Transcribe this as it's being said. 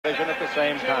At the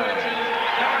same time.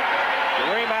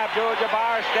 Kareem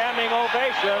Abdul-Jabbar standing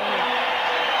ovation.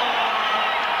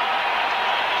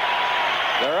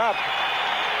 They're up.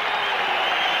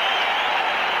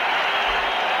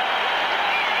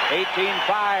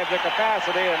 18,500 the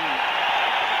capacity, and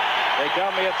they tell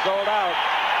me it's sold out.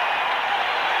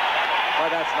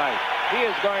 Boy, that's nice. He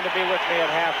is going to be with me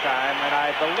at halftime, and I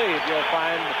believe you'll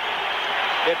find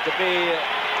it to be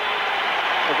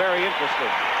a very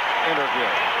interesting interview.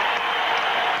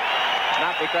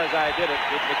 Not because I did it,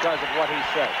 it's because of what he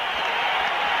said.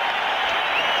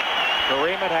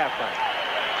 Kareem at halftime.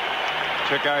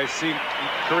 Chick, I see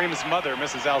Kareem's mother,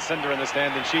 Mrs. Alcindor, in the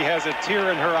stand, and she has a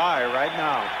tear in her eye right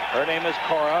now. Her name is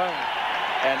Cora,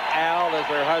 and Al is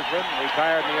her husband,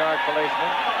 retired New York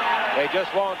policeman. They just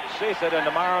won't cease it, and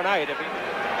tomorrow night, if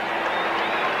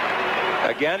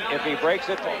he breaks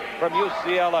it from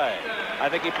UCLA. I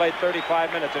think he played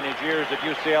 35 minutes in his years at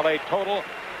UCLA total.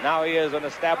 Now he is an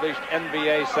established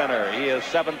NBA center. He is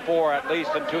 7'4" at least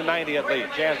and 290 at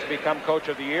least. Chance to become coach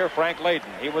of the year. Frank Layden.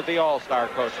 He was the all-star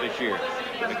coach this year.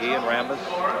 McGee and Rambis,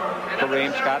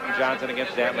 Kareem, Scott and Johnson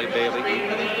against Dantley, Bailey,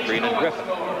 Eaton, Green and Griffin.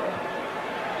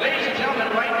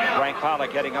 Frank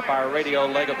Pollock heading up our radio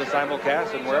leg of the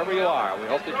simulcast, and wherever you are, we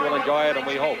hope that you'll enjoy it, and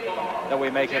we hope that we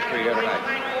make history here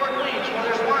tonight.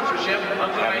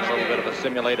 Having a little bit of a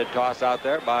simulated toss out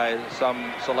there by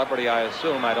some celebrity, I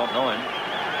assume. I don't know him.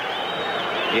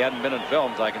 He hadn't been in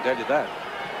films, I can tell you that.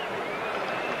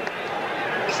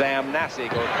 Sam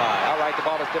Nassi goes by. All right, the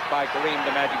ball is tipped by Kareem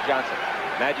to Magic Johnson.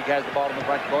 Magic has the ball in the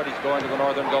front court. He's going to the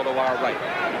northern goal to our right.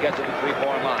 He gets to the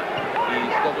three-point line.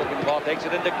 He's still looking the ball, takes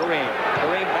it into Kareem.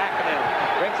 Kareem backing in,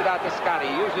 brings it out to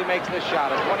Scotty. He usually makes this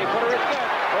shot. A 20-footer is good.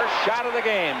 First shot of the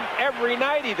game. Every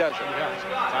night he does it.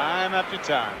 Time after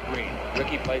time. Green.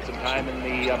 Ricky played some time in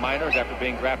the minors after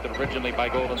being drafted originally by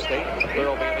Golden State.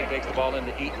 Thurl Bailey takes the ball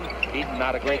into Eaton. Eaton,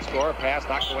 not a great scorer. Pass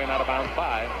knocked away and out of bounds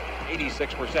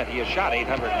 86%. He has shot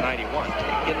 891.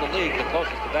 In the league, the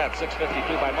closest to that,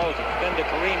 652 by Moses. Then to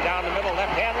Kareem down the middle,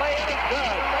 left hand lay.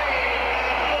 Good.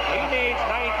 He needs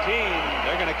 19.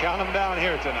 They're going to count him down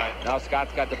here tonight. Now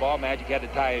Scott's got the ball. Magic had to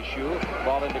tie his shoe.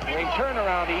 Ball into Kareem. Turn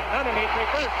around, Eaton underneath.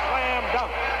 Reverse slam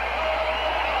dunk.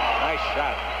 Nice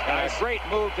shot. And a great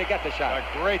move to get the shot. A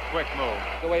great quick move.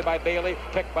 Away by Bailey.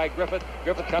 Picked by Griffith.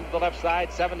 Griffith comes to the left side.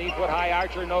 17-foot high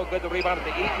archer. No good. The rebound to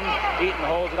Eaton. Eaton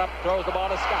holds it up. Throws the ball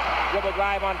to Scott. Dribble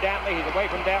drive on Dantley. He's away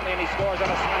from Dantley and he scores on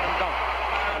a slam dunk.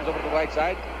 Comes over to the right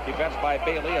side. Defense by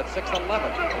Bailey at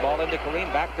 6'11". Ball into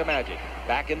Kareem. Back to Magic.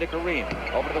 Back into Kareem.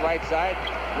 Over to the right side.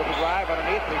 Dribble drive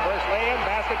underneath. Reverse lay-in.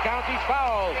 Basket counts. He's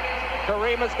fouled.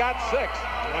 Kareem has got 6.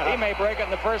 He may break it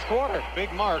in the first quarter.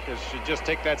 Big Mark should just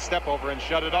take that step over and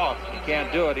shut it off. He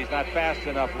can't do it. He's not fast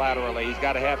enough laterally. He's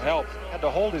got to have help. Had to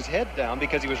hold his head down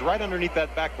because he was right underneath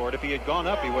that backboard. If he had gone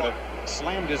up, he would have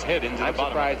slammed his head into the bottom.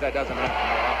 I'm surprised that doesn't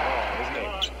happen, isn't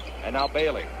it? And now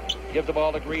Bailey gives the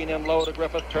ball to Green in low to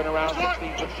Griffith. Turn around,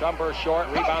 16-foot jumper short.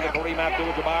 Rebound to Kareem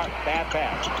Abdul-Jabbar. Bad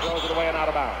pass. Throws it away and out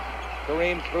of bounds.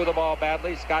 Kareem threw the ball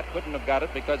badly. Scott couldn't have got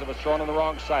it because it was thrown on the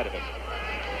wrong side of it.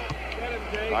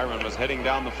 Byron was heading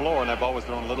down the floor, and that ball was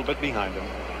thrown a little bit behind him.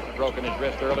 Broken his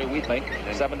wrist early, we think.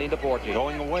 17-14.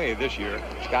 Going away this year.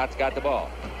 Scott's got the ball.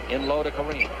 In low to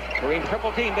Kareem. Kareem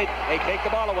triple team. They take the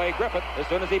ball away. Griffith, as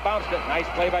soon as he bounced it. Nice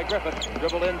play by Griffith.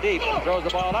 Dribble in deep. Throws the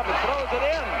ball up and throws it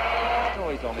in. Oh,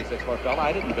 he's only 6-foot fella.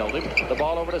 I didn't build him. The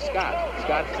ball over to Scott.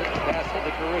 Scott sits past it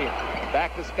to Kareem.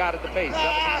 Back to Scott at the base.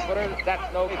 17-footer.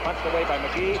 That's no. Punched away by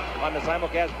McGee. On the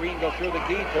simulcast, Green goes through the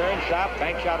key. Turn, shot.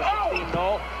 Bank shot of 16.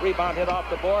 No. Rebound hit off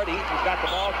the board. Eaton's got the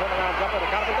ball. Turn around jumper.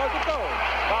 The count goes. It goes.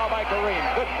 Foul by Kareem.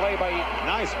 Good play by Eaton.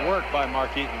 Nice work by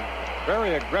Mark Eaton.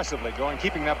 Very aggressively going,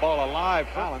 keeping that ball alive.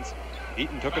 Balance.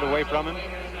 Eaton took it away from him.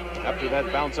 After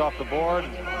that bounce off the board,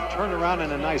 turn around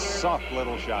and a nice soft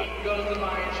little shot.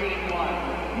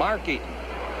 Mark Eaton,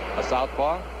 a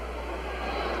southpaw.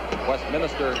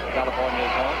 Westminster, California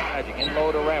is home. Magic in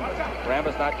low to Rambis.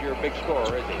 Rambis not your big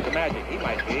scorer, is he? To Magic, he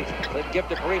might be. They give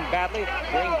to Kareem badly.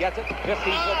 Kareem gets it.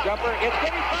 15-foot jumper. It's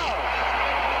getting fouled.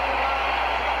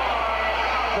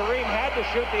 Kareem had to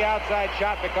shoot the outside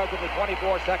shot because of the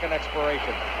 24-second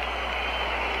expiration.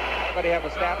 Anybody have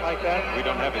a stat like that? We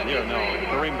don't have it here, no.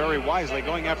 Kareem very wisely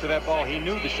going after that ball. He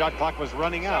knew the shot clock was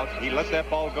running out. He let that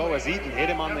ball go as Eaton hit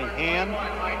him on the hand.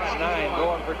 9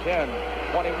 going for 10.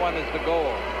 21 is the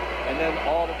goal. And then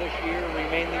all of this year,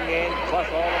 remaining games, plus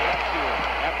all of next year.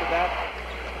 After that,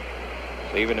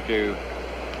 so even if you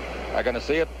are going to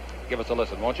see it, give us a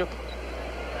listen, won't you?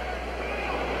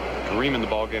 Kareem in the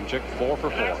ball game, Chick, 4 for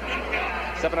 4.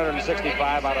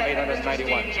 765 out of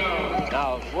 891.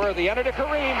 Now, Worthy entered a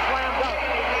Kareem slam dunk.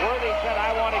 Worthy said,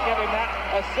 I want to give him that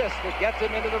assist that gets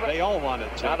him into the race. They all want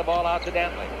it. Now the ball out to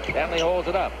Dantley. Dantley holds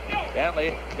it up.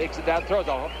 Dantley takes it down, throws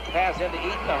a pass into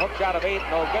Eaton. A hook shot of 8.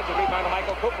 No good. The rebound to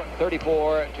Michael Cooper.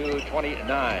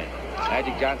 34-29.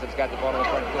 Magic Johnson's got the ball in the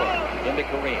front court. Into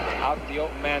Kareem. Out to the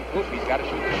open man, Coop. He's got to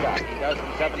shoot the shot. He does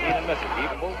from 17 and misses.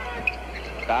 Even move.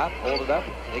 Stop. Hold it up.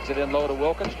 Takes it in low to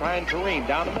Wilkins. Trying Kareem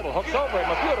down the middle. Hooks over him.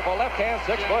 A beautiful left-hand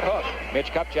 6-foot hook.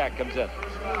 Mitch Kupchak comes in.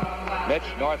 Mitch,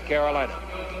 North Carolina.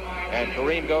 And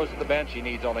Kareem goes to the bench. He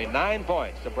needs only 9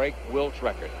 points to break Wilt's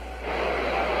record.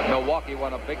 Milwaukee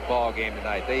won a big ball game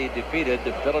tonight. They defeated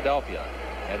Philadelphia.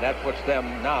 And that puts them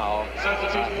now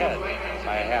ahead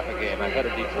by a half a game, ahead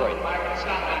of Detroit.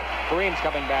 Kareem's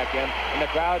coming back in, and the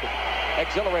crowd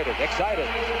exhilarated, excited.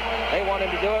 They want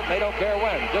him to do it, and they don't care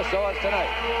when. Just so it's tonight.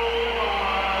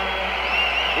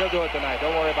 He'll do it tonight.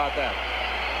 Don't worry about that.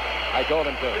 I told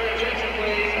him to.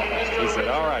 He said,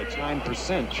 all right,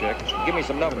 9%, Chick. Give me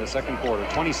some numbers. In the second quarter,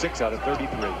 26 out of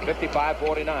 33.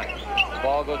 55-49. The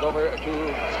ball goes over to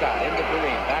Scott, into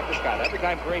Kareem, back to Scott. Every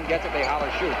time Kareem gets it, they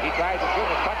holler, shoot. He tries to shoot,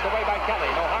 it's punched away by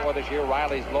Kelly. No harm. This year,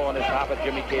 Riley's blowing his top at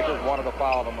Jimmy Capers, wanted to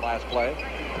foul him the last play.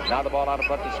 Now the ball out in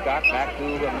front to Scott, back to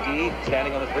McGee,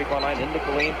 standing on the three-point line, into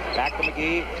Kareem, back to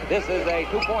McGee. This is a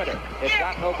two-pointer. It's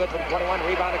shot no good from 21,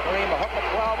 rebound to Kareem, a hook at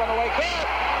 12 on the way, good!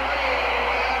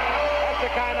 That's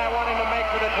the kind I want him to make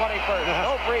for the 21st.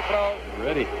 No free throws.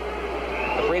 Ready.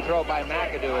 The free throw by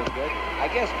McAdoo is good. I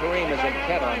guess Kareem is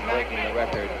intent on breaking the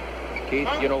record. Keith,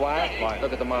 you know why? Why?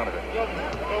 Look at the monitor.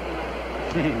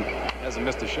 Hasn't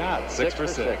missed a shot. 6 for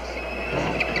 6.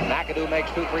 McAdoo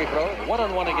makes 2 free throws.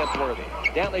 1-on-1 against Worthy.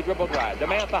 Dantley dribble drive.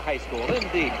 DeMatha High School.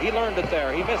 Indeed. He learned it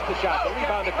there. He missed the shot. The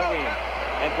rebound to Kareem.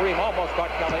 And Kareem almost caught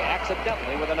Kelly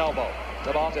accidentally with an elbow.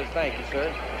 The ball says, thank you,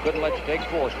 sir. Couldn't let you take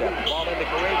 4 steps. Ball into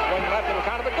Kareem. Swing left. It'll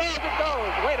count if it goes. It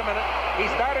goes. Wait a minute. He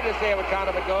started to say it would count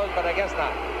if it goes, but I guess not.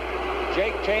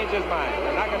 Jake changed his mind.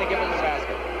 They're not going to give him the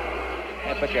basket.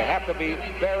 But you have to be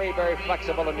very, very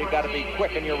flexible, and you've got to be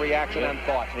quick in your reaction and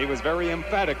thought. He was very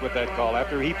emphatic with that call.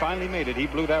 After he finally made it, he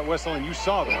blew that whistle, and you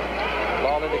saw them.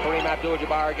 Ball into Kareem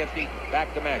Abdul-Jabbar against Eaton.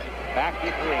 Back to Magic. Back to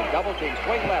Kareem. Double team.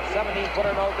 Swing left.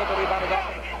 17-footer. No good. The rebound is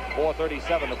up.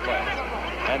 4:37 to play.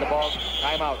 And the ball,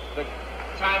 timeout. The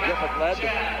Griffith led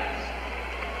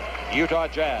Utah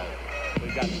Jazz.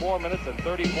 We've got 4 minutes and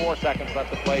 34 seconds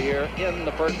left to play here in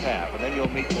the first half. And then you'll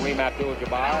meet Kareem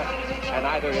Abdul-Jabbar and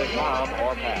either his mom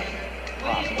or Pat.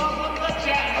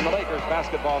 On the Lakers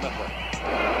Basketball Network.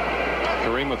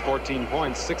 Kareem with 14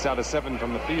 points, 6 out of 7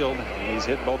 from the field. And he's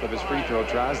hit both of his free throw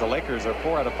tries. The Lakers are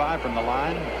 4 out of 5 from the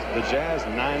line. The Jazz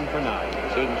 9 for 9.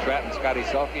 Susan Stratton, Scotty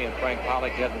Selke, and Frank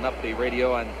Pollock heading up the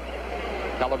radio and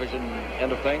television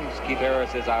end of things. Keith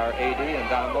Harris is our AD, and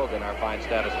Don Logan, our fine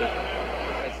statistician.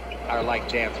 Are like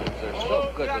dancers. They're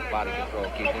so good with body control,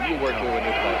 Keith, and you were too when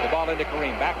you played. The ball into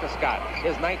Kareem, back to Scott.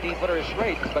 His 19-footer is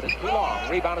straight, but it's too long.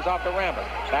 Rebound is off to Rambis.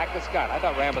 Back to Scott. I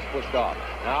thought Rambis pushed off.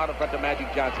 Now out in front to Magic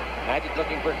Johnson. Magic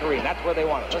looking for Kareem. That's where they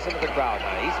want it. Listen to the crowd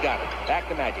now. He's got it. Back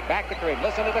to Magic. Back to Kareem.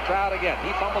 Listen to the crowd again.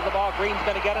 He fumbles the ball. Green's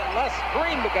going to get it unless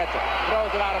Kareem gets it.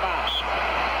 Throws it out of bounds.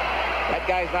 That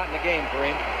guy's not in the game,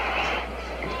 Kareem.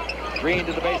 Green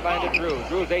to the baseline to Drew.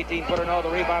 Drew's 18-footer. No, the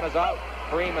rebound is off.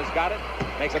 Kareem has got it.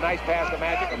 Makes a nice pass to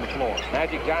Magic on the floor.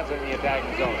 Magic Johnson in the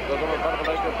attacking zone. Goes over in front of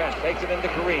the Lakers bench. Takes it into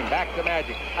Kareem. Back to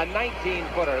Magic. A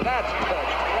 19-footer. That's good.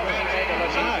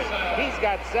 He's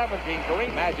got 17.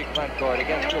 Kareem. Magic front court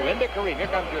against Drew. Into Kareem. Here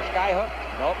comes your sky hook.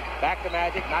 Nope. Back to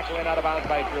Magic. Knocked away out of bounds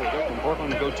by Drew. From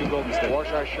Portland to go to Golden State.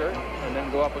 Wash our shirt and then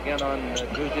go up again on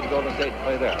Tuesday to Golden State and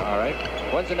play there. All right.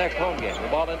 When's the next home game? The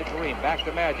ball into Kareem. Back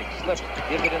to Magic. Slips.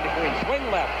 Gives it into Kareem. Swing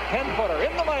left. 10-footer.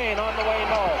 In the lane. On the way.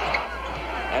 No.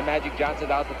 And Magic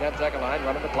Johnson out the 10-second line,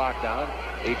 running the clock down.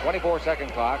 The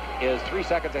 24-second clock is 3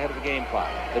 seconds ahead of the game clock.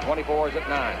 The 24 is at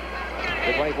 9.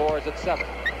 The 24 is at 7.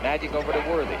 Magic over to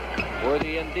Worthy.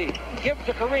 Worthy indeed. Give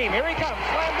to Kareem. Here he comes.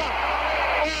 Slam dunk.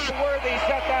 Oh, Worthy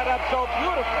set that up so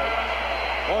beautifully.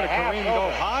 Boy, did Kareem go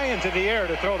high into the air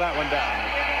to throw that one down.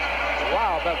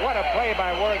 Wow, but what a play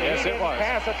by Worthy. Yes, it was.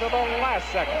 Pass it to the last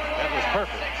second. That was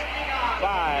perfect.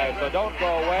 5, so don't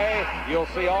go away. You'll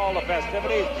see all the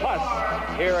festivities, plus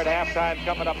here at halftime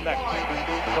coming up next.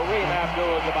 Kareem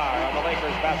Abdul-Jabbar on the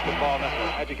Lakers Basketball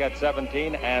Network. Magic had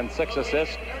 17 and 6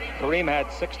 assists. Kareem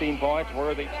had 16 points.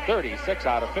 Worthy 36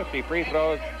 out of 50 free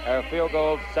throws. Field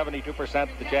goals 72%.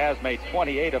 The Jazz made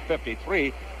 28 of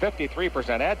 53.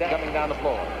 53%. Add that coming down the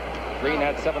floor. Green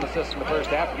had 7 assists in the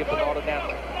first half. Give the ball to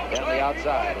Dantley. Dantley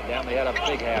outside. And Dantley had a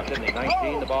big half, didn't he?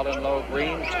 19, the ball in low.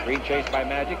 Green chased by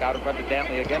Magic. Out in front of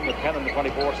Dantley again with 10 in the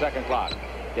 24-second clock.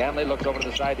 Danley looks over to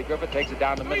the side to Griffith, takes it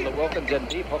down the middle of Wilkins in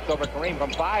deep, hooks over Kareem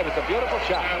from 5. It's a beautiful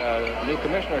shot. New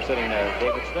commissioner sitting there,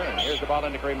 David Stern. Here's the ball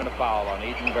into Kareem and a foul on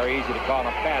Eaton. Very easy to call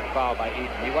a bad foul by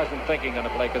Eaton. He wasn't thinking on the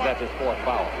play because that's his 4th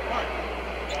foul.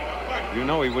 You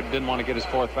know he didn't want to get his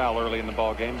 4th foul early in the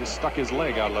ball game. Just stuck his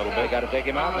leg out a little bit. They got to take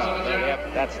him out now.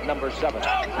 That's number 7.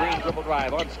 Green dribble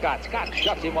drive on Scott. Scott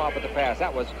shuts him off with the pass.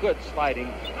 That was good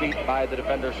sliding feet by the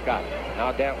defender Scott.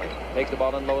 Now Dantley takes the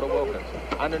ball in low to Wilkins.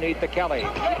 Underneath to Kelly. He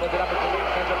puts it up at the lead,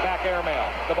 sends it back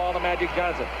airmail. The ball to Magic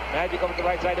Johnson. Magic over to the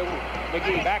right side to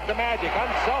McGee. Back to Magic.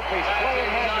 Unselfish play of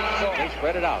Magic. So they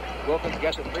spread it out. Wilkins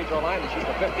gets to the free throw line and shoots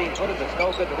a 15-footer. It's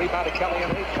no good. The rebound to Kelly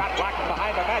underneath. Shot blocked from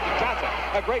behind by Magic Johnson.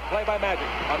 A great play by Magic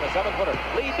on the 7-footer.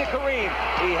 Lead to Kareem.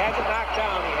 He has it knocked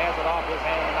down. He has it off his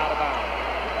hand and out of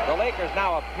bounds. The Lakers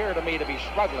now appear to me to be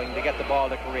struggling to get the ball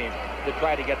to Kareem to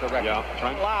try to get the record.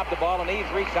 Yeah, lobbed the ball and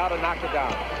Eves reached out and knocked it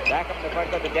down. Back up in the front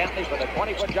court to Dantley for the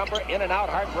 20-foot jumper. In and out,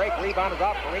 heartbreak. Rebound is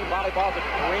off. Kareem volleyballs it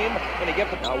to Kareem, and he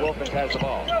gives it. Now Wilkins has the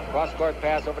ball. Cross-court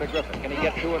pass over to Griffin. Can he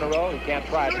get 2 in a row? He can't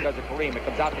try it because of Kareem. It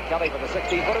comes out to Kelly for the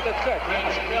 16-footer. That's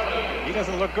good. He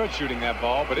doesn't look good shooting that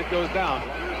ball, but it goes down.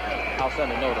 I'll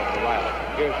send a note over to Riley.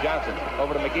 Here's Johnson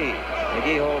over to McGee.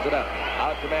 McGee holds it up.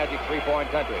 Out to Magic, 3-point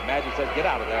country. Magic says, get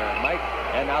out of there, Mike.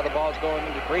 And now the ball's going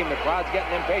into Kareem. The crowd's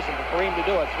getting impatient for Kareem to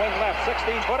do it. Swing left,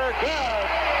 16-footer, good.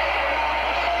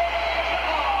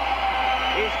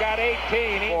 He's got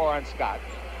 18. 4 on Scott.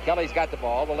 Kelly's got the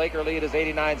ball. The Laker lead is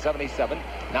 89-77.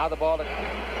 Now the ball to...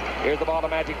 Here's the ball to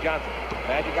Magic Johnson.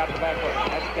 Magic got the backcourt.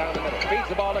 Magic down the middle. Feeds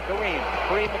the ball to Kareem.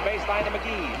 Kareem the baseline to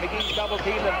McGee. McGee's double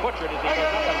teamed and butchered as he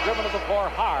goes up and driven to the floor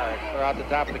hard. They're out the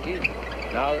top of the key.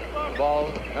 Now the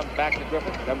ball comes back to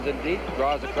Griffith. Comes in deep.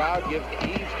 Draws the crowd. Gives to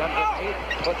Eves. Comes in deep.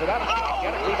 Puts it up.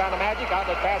 Get it. Rebound to Magic.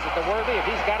 Outlet pass it to Worthy. If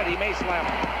he's got it, he may slam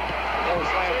it. He'll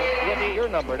slam it. Give me your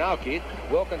number now, Keith.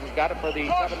 Wilkins has got it for the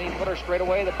 17-footer straight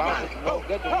away. The bounce is no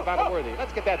good. The rebound to Worthy.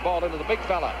 Let's get that ball into the big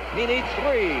fella. He needs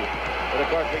 3. But of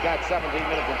course, we got 17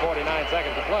 minutes and 49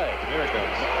 seconds to play. Here it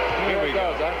goes. Here it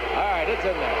goes, huh? All right, it's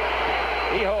in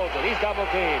there. He holds it. He's double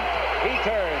teamed. He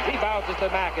turns. He bounces to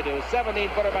McAdoo.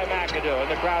 17-footer by McAdoo.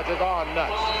 And the crowd says, oh,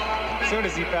 nuts. As soon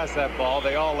as he passed that ball,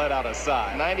 they all let out a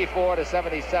sigh.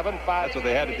 94-77. 5. That's what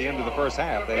they had at the end of the first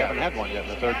half. They haven't had one yet in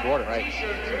the 3rd quarter. Right.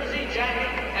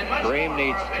 Kareem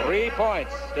needs 3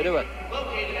 points to do it.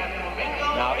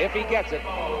 Now, if he gets it,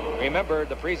 remember,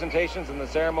 the presentations and the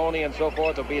ceremony and so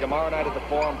forth will be tomorrow night at the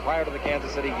Forum prior to the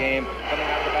Kansas City game. Coming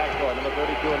out of the back door, number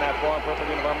 32 in that Forum purple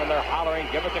uniform, and they're hollering,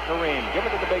 give it to Kareem, give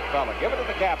it to the big fella, give it to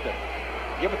the captain,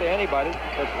 give it to anybody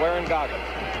that's wearing goggles.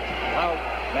 Now,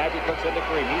 Magic looks into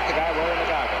Kareem. He's the guy wearing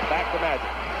the goggles. Back to Magic.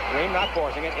 Kareem not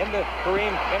forcing it. Into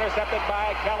Kareem, intercepted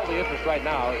by Kelly. The interest right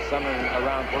now is centering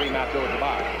around Kareem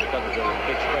Abdul-Jabbar because of the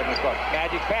big spread in the court.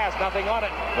 Magic pass, nothing on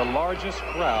it. The largest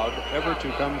crowd ever to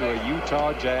come to a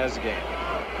Utah Jazz game.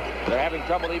 They're having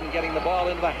trouble even getting the ball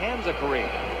into the hands of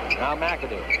Kareem. Now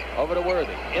McAdoo over to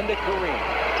Worthy. Into Kareem.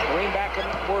 Kareem back to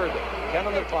Worthy. 10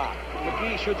 on the clock.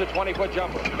 McGee shoots a 20-foot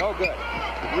jumper. No good.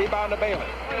 Rebound to Bailey.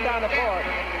 Down the floor.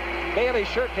 Bailey's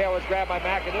shirt tail was grabbed by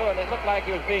McAdoo, and it looked like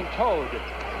he was being towed.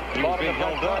 He was being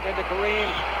held up. Into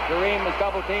Kareem. Kareem was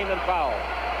double teamed and fouled.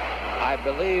 I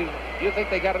believe. Do you think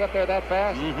they got it up there that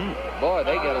fast? Mm-hmm. Boy,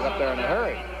 they get it up there in a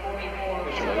hurry.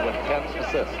 Officially with 10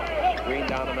 assists. Green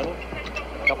down the middle.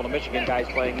 A couple of Michigan guys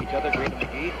playing each other. Green and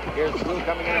McGee. Here's Lou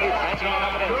coming in.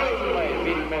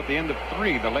 Beating at the end of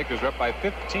 3, the Lakers are up by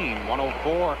 15,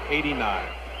 104-89.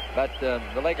 But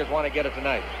the Lakers want to get it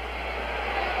tonight.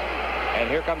 And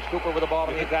here comes Cooper with the ball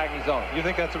in the attacking zone. You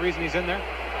think that's the reason he's in there?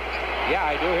 Yeah,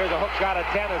 I do. Here's a hook shot at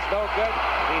 10. It's no good.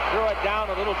 He threw it down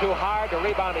a little too hard to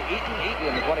rebound to Eaton. Eaton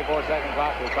in the 24-second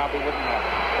clock, we probably wouldn't have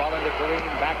it. Ball into Kareem.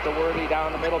 Back to Worthy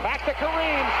down the middle. Back to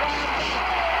Kareem.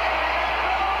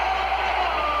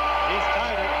 He's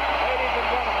tied it. Ladies and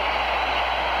gentlemen.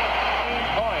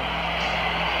 15 points.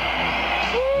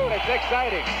 Woo, it's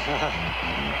exciting.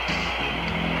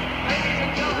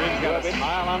 Kareem's got a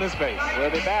smile on his face. We'll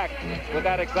be back with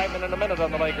that excitement in a minute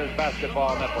on the Lakers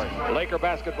Basketball Network. Laker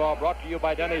Basketball brought to you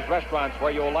by Denny's Restaurants,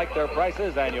 where you'll like their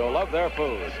prices and you'll love their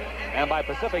food. And by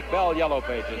Pacific Bell Yellow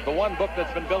Pages, the one book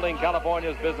that's been building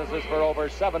California's businesses for over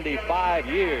 75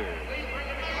 years.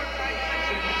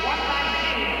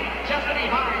 Just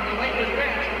behind the Lakers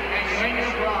bench and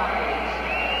Daniel Bryan.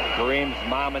 Kareem's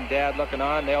mom and dad looking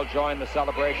on. They'll join the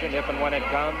celebration if and when it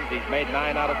comes. He's made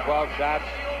 9 out of 12 shots.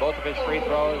 Both of his free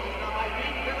throws.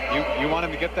 You want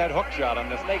him to get that hook shot on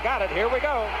this. They got it. Here we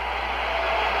go.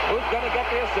 Who's going to get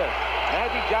the assist?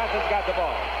 Magic Johnson's got the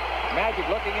ball. Magic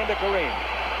looking into Kareem.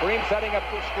 Kareem setting up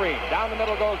the screen. Down the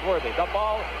middle goes Worthy. The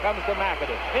ball comes to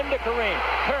McAdoo. Into Kareem.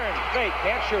 Turns. Fake.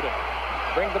 Can't shoot it.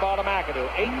 Brings the ball to McAdoo.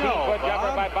 18-foot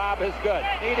jumper by Bob is good.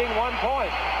 Needing 1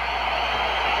 point.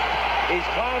 He's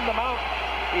climbed the mountain.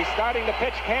 He's starting to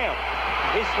pitch camp.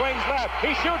 He swings left.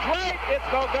 He shoots right. It's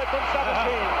no good from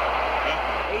 17.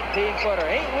 18-footer.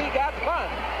 Ain't we got fun?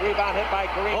 Rebound hit by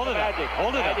Kareem. Hold it Magic. up.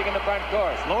 Hold it Magic up. in the front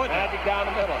court. Slow it Magic down.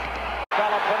 down the middle.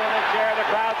 Fella put in a chair. The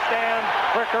crowd stands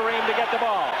for Kareem to get the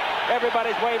ball.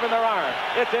 Everybody's waving their arms.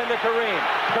 It's into Kareem.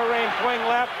 Kareem swing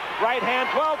left. Right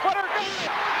hand 12-footer.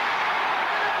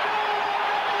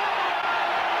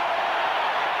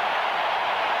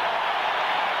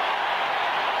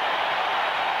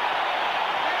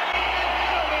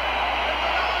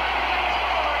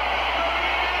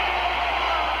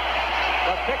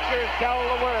 Pictures tell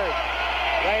the words.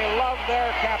 They love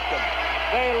their captain.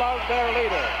 They love their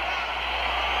leader.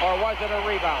 Or was it a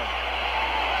rebound?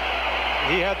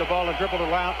 He had the ball and dribbled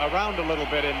around a little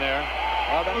bit in there.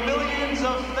 Millions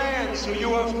of fans who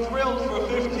you have thrilled for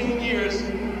 15 years.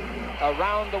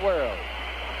 Around the world.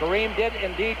 Kareem did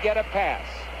indeed get a pass.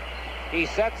 He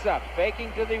sets up,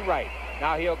 faking to the right.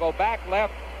 Now he'll go back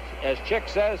left. As Chick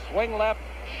says, swing left,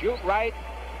 shoot right.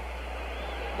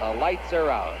 The lights are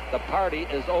out. The party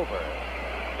is over.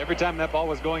 Every time that ball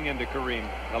was going into Kareem,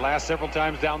 the last several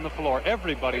times down the floor,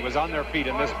 everybody was on their feet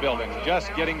in this building,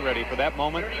 just getting ready for that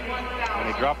moment when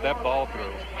he dropped that ball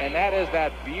through. And that is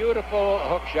that beautiful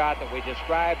hook shot that we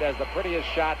described as the prettiest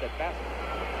shot that basketball.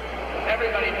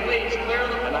 Everybody, please clear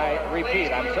the floor. And I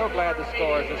repeat, I'm so glad the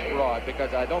score is this broad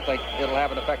because I don't think it'll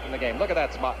have an effect in the game. Look at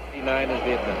that spot. 9 is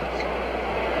the attendance.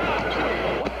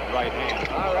 Right hand.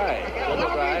 All right.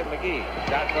 Good drive, McGee.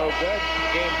 Shot no good.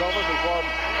 Game's over before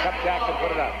Kupchak can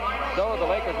put it up. So the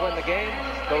Lakers win the game.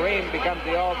 Kareem becomes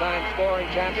the all-time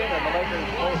scoring champion, and the Lakers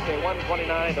post a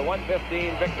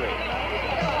 129-115 victory.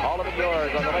 All of it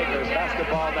yours on the Lakers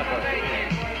Basketball Network.